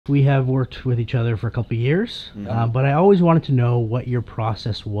We have worked with each other for a couple of years, Mhm. but I always wanted to know what your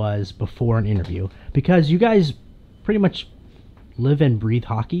process was before an interview because you guys pretty much live and breathe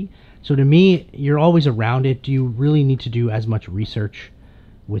hockey. So to me, you're always around it. Do you really need to do as much research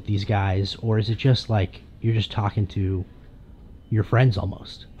with these guys, or is it just like you're just talking to your friends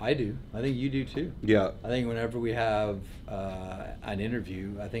almost? I do. I think you do too. Yeah. I think whenever we have an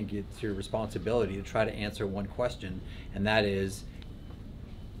interview, I think it's your responsibility to try to answer one question, and that is,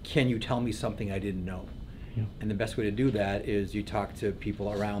 can you tell me something I didn't know? Yeah. And the best way to do that is you talk to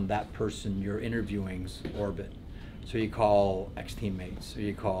people around that person you're interviewing's orbit. So you call ex-teammates, or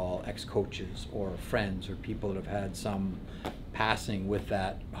you call ex-coaches, or friends, or people that have had some passing with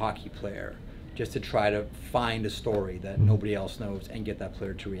that hockey player, just to try to find a story that nobody else knows and get that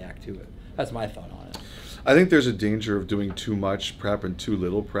player to react to it. That's my thought on it. I think there's a danger of doing too much prep and too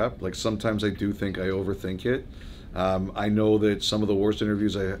little prep. Like sometimes I do think I overthink it. I know that some of the worst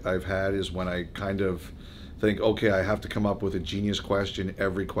interviews I've had is when I kind of think, okay, I have to come up with a genius question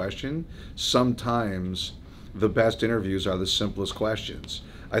every question. Sometimes the best interviews are the simplest questions.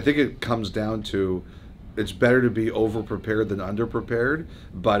 I think it comes down to it's better to be over-prepared than under-prepared,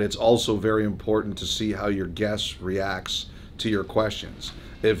 but it's also very important to see how your guest reacts to your questions.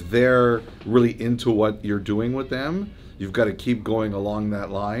 If they're really into what you're doing with them, you've got to keep going along that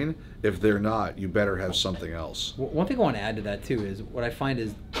line. If they're not, you better have something else. One thing I want to add to that too is what I find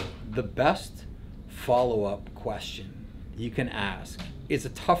is the best follow-up question you can ask is a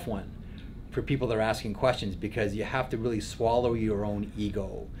tough one for people that are asking questions, because you have to really swallow your own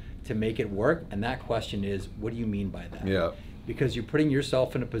ego to make it work. And that question is, what do you mean by that? Yeah. Because you're putting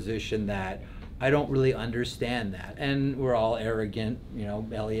yourself in a position that I don't really understand that. And we're all arrogant, you know,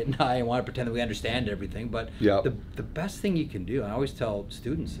 Elliotte and I want to pretend that we understand everything. But Yeah. the best thing you can do, I always tell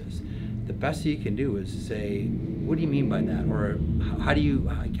students this, the best thing you can do is say, what do you mean by that? Or how do you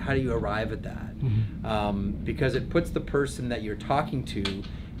arrive at that? Mm-hmm. Because it puts the person that you're talking to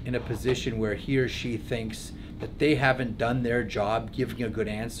in a position where he or she thinks that they haven't done their job giving a good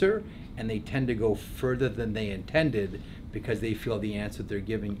answer, and they tend to go further than they intended because they feel the answer they're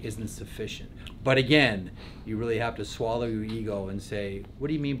giving isn't sufficient. But again, you really have to swallow your ego and say, what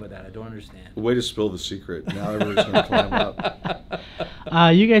do you mean by that? I don't understand. Way to spill the secret. Now everybody's going to climb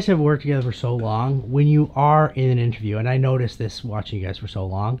up. You guys have worked together for so long. When you are in an interview, and I noticed this watching you guys for so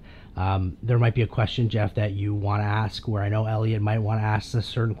long, there might be a question, Jeff, that you want to ask, where I know Elliotte might want to ask a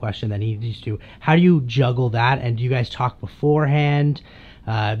certain question that he needs to. How do you juggle that? And do you guys talk beforehand?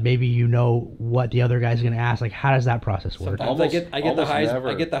 Maybe you know what the other guy's going to ask. Like, how does that process work? Sometimes I get the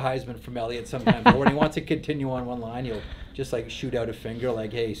Heisman from Elliotte sometimes. Or when he wants to continue on one line, he'll just like shoot out a finger,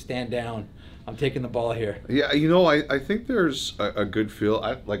 like, "Hey, stand down. I'm taking the ball here." Yeah, you know, I think there's a good feel.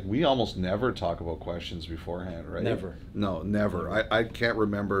 Like, we almost never talk about questions beforehand, right? Never. No, never. I can't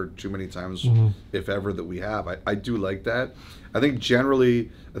remember too many times, if ever, that we have. I do like that. I think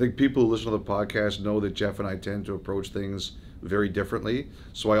generally, people who listen to the podcast know that Jeff and I tend to approach things very differently.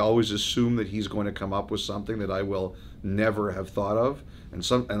 So I always assume that he's going to come up with something that I will never have thought of. And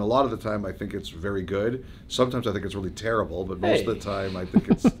a lot of the time I think it's very good. Sometimes I think it's really terrible, but most of the time I think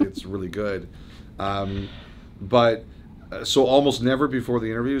it's really good. So almost never before the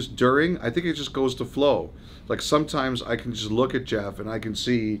interviews. During, I think it just goes to flow. Like sometimes I can just look at Jeff and I can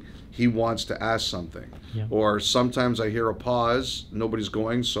see he wants to ask something. Yeah. Or sometimes I hear a pause, nobody's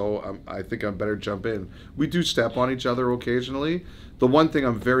going, so I think I'm better jump in. We do step on each other occasionally. The one thing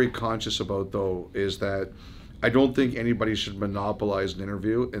I'm very conscious about, though, is that I don't think anybody should monopolize an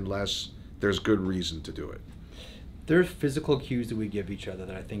interview unless there's good reason to do it. There's physical cues that we give each other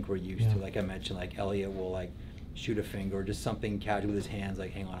that I think we're used to. Like I mentioned, like Elliotte will like shoot a finger or just something casual with his hands,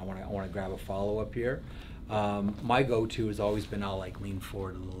 like, hang on, I want to grab a follow-up here. My go-to has always been I'll like lean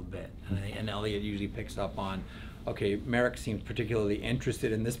forward a little bit, and Elliotte usually picks up on, okay, Marek seems particularly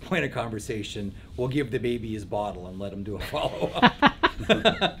interested in this point of conversation. We'll give the baby his bottle and let him do a follow-up.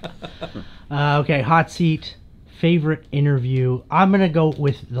 Okay, hot seat. Favorite interview. I'm gonna go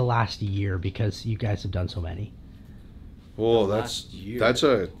with the last year because you guys have done so many. Oh, that's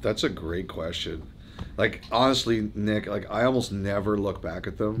a great question. Like honestly, Nick, like I almost never look back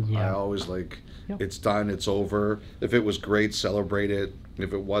at them. Yeah. I always it's done, it's over. If it was great, celebrate it.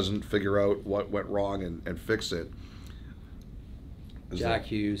 If it wasn't, figure out what went wrong and fix it. Jack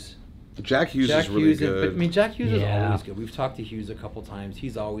Hughes. Jack Hughes is really good. I mean, Jack Hughes is Yeah. always good. We've talked to Hughes a couple times.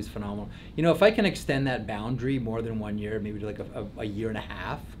 He's always phenomenal. You know, if I can extend that boundary more than 1 year, maybe to like a year and a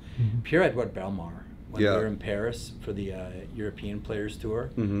half, Pierre-Edouard Bellemare, when we were in Paris for the European Players Tour,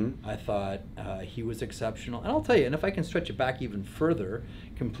 I thought he was exceptional. And I'll tell you, and if I can stretch it back even further,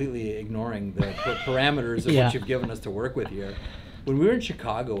 completely ignoring the parameters of what you've given us to work with here, when we were in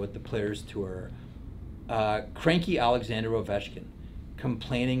Chicago with the Players Tour, cranky Alexander Ovechkin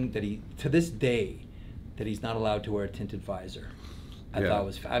complaining that to this day, that he's not allowed to wear a tinted visor. I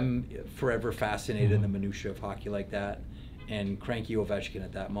thought I'm forever fascinated in the minutia of hockey like that, and cranky Ovechkin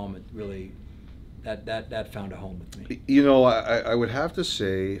at that moment really, that found a home with me. You know, I would have to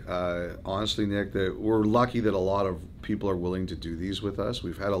say, honestly, Nick, that we're lucky that a lot of people are willing to do these with us.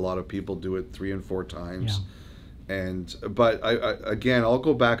 We've had a lot of people do it 3 and 4 times. But again, I'll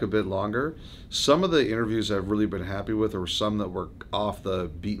go back a bit longer. Some of the interviews I've really been happy with are some that were off the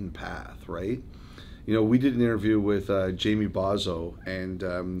beaten path, right? You know, we did an interview with Jamie Bozzo,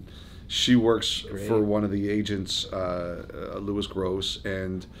 and she works for one of the agents, Louis Gross,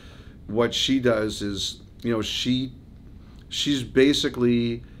 and what she does is, you know, she's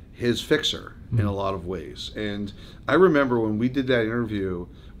basically his fixer in a lot of ways. And I remember when we did that interview,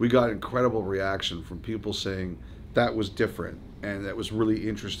 we got incredible reaction from people saying that was different and that was really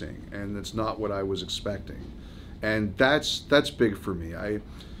interesting and that's not what I was expecting. And that's big for me.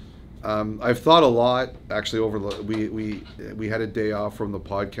 I've thought a lot actually over we had a day off from the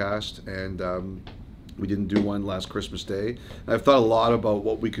podcast, and we didn't do one last Christmas Day. And I've thought a lot about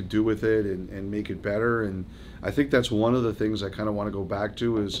what we could do with it and make it better. And I think that's one of the things I kind of want to go back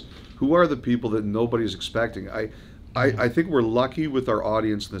to is who are the people that nobody's expecting. I think we're lucky with our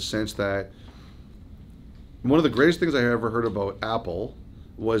audience in the sense that one of the greatest things I ever heard about Apple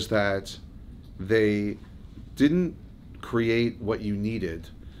was that they didn't create what you needed.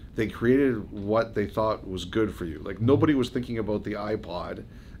 They created what they thought was good for you. Like nobody was thinking about the iPod,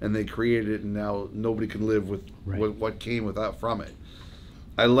 and they created it, and now nobody can live with what came with that from it.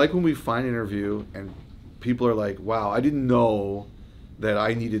 I like when we find an interview and people are like, wow, I didn't know that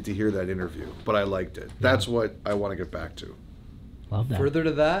I needed to hear that interview, but I liked it. That's what I want to get back to. Love that. Further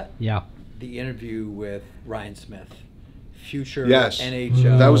to that, the interview with Ryan Smith, future Yes.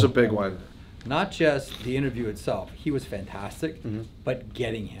 NHL. That was a big one. Not just the interview itself, he was fantastic, but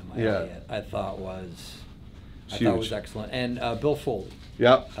getting him, I thought was excellent. And Bill Foley,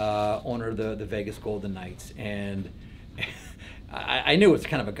 owner of the Vegas Golden Knights, and I knew it was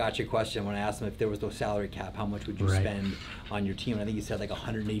kind of a gotcha question when I asked him if there was no salary cap, how much would you spend on your team? And I think he said like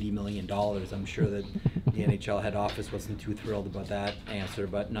 $180 million. I'm sure that the NHL head office wasn't too thrilled about that answer,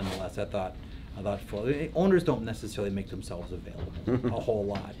 but nonetheless, I thought Foley, owners don't necessarily make themselves available a whole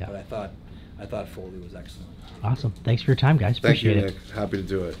lot, but I thought Foley was excellent. Awesome. Thanks for your time, guys. Thank you, Appreciate it. Nick. Happy to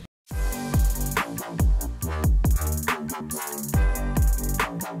do it.